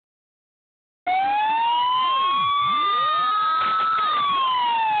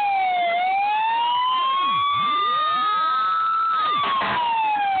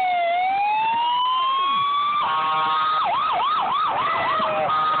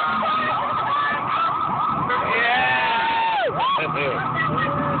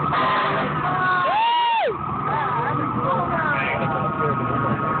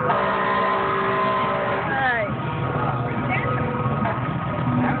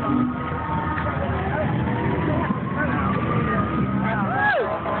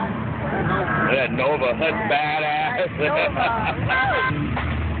that's badass. Look at that one.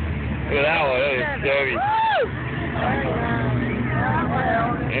 That is Chevy.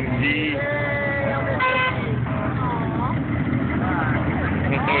 MG.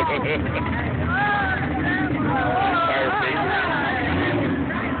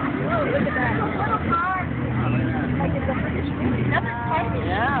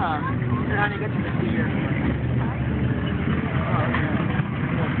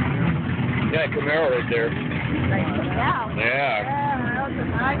 Yeah, Camaro right there. Yeah. Yeah, that was a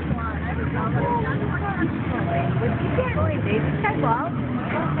nice one. Would you get going, David? Check out.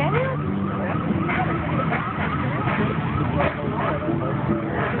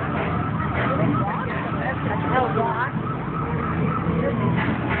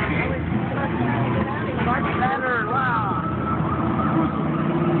 Much better. Wow.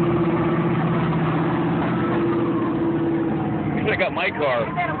 I got my car.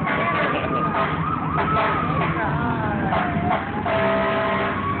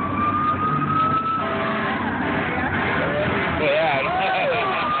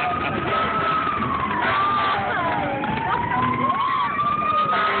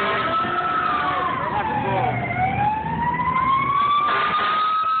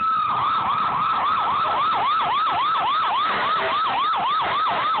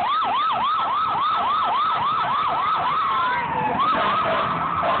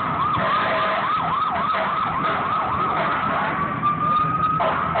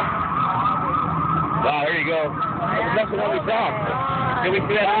 Wow, there you go. That's the one we saw. Did we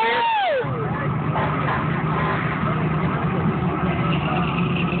see that earlier?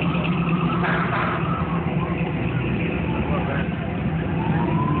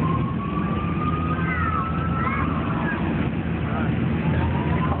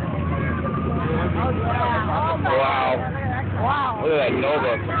 Wow. Look at that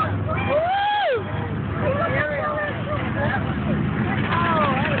Nova.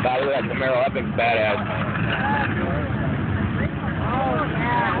 God, look at that Camaro. That thing's badass.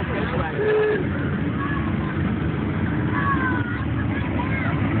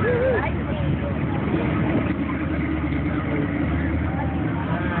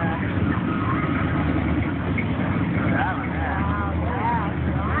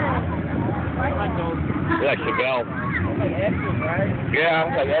 Look at Chevelle. Yeah,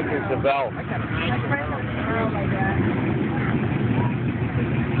 it's like Edgar Chevelle.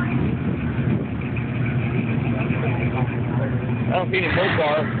 I don't see any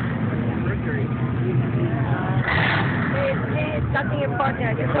Mopar. It's nothing important.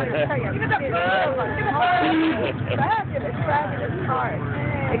 I can tell you. It's fabulous car.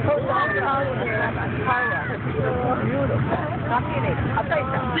 It goes all around with the car wash. Beautiful. I'll tell you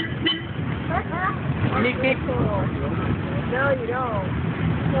something. Sneak. No, you don't.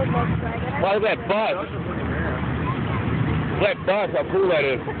 Wow, look at that bus. Look at that bus, how cool that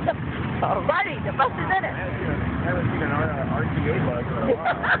is. Buddy, the bus is in it. I haven't seen an RTA bus in a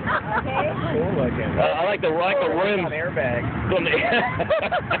while. Okay. Cool looking. I like the rims. An airbag.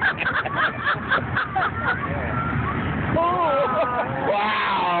 Wow.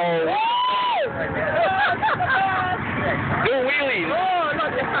 Do wheelies. Oh, no,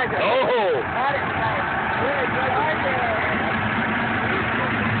 just like that. Oh. That is nice. Good, good.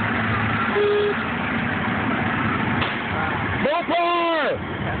 Mopar!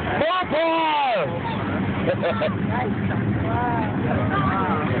 Mopar!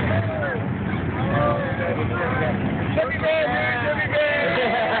 Chevy man, Chevy man.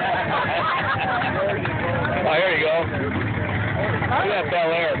 Oh, here you go. Look at that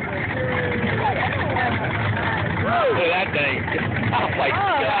Bel Air. Look at that thing. Oh, my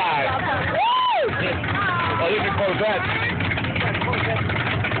God. Oh, look at Corvette.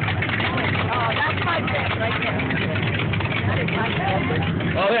 Oh, that's my jet right there. That is my jet.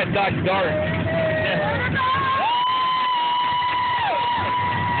 Oh, that Dodge Dart.